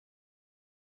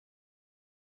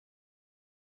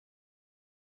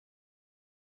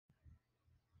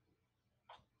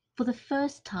For the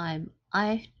first time,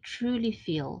 I truly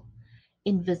feel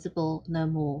invisible no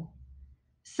more.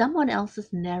 Someone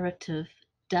else's narrative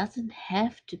doesn't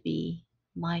have to be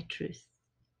my truth.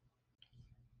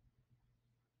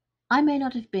 I may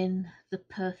not have been the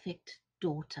perfect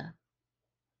daughter,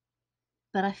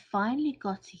 but I finally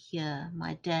got to hear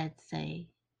my dad say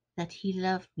that he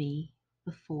loved me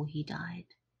before he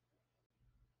died.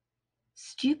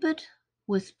 Stupid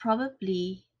was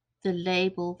probably the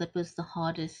label that was the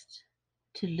hardest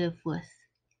to live with,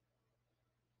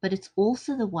 but it's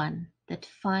also the one that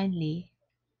finally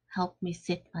helped me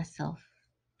set myself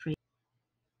free.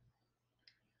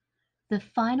 The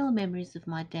final memories of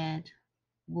my dad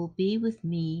will be with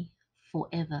me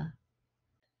forever.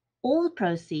 All the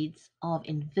proceeds of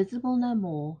Invisible No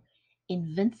More,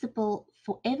 Invincible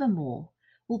Forevermore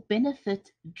will benefit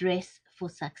Dress for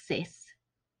Success.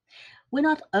 We're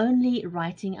not only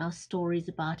writing our stories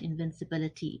about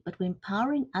invincibility, but we're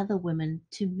empowering other women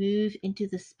to move into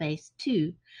the space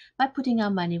too by putting our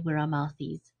money where our mouth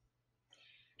is.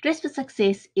 Dress for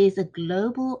Success is a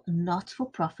global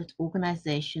not-for-profit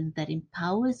organization that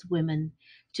empowers women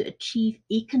to achieve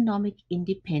economic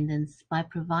independence by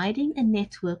providing a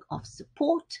network of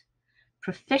support,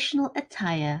 professional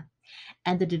attire,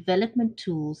 and the development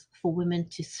tools for women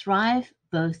to thrive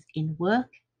both in work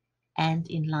and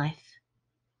in life.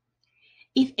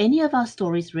 If any of our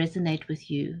stories resonate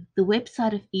with you, the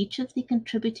website of each of the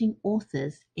contributing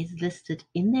authors is listed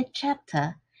in their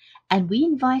chapter, and we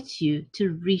invite you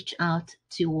to reach out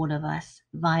to all of us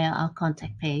via our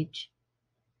contact page.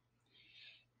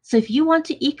 So if you want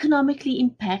to economically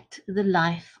impact the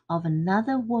life of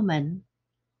another woman,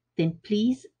 then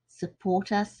please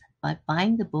support us by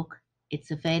buying the book.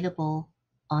 It's available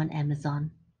on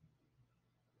Amazon.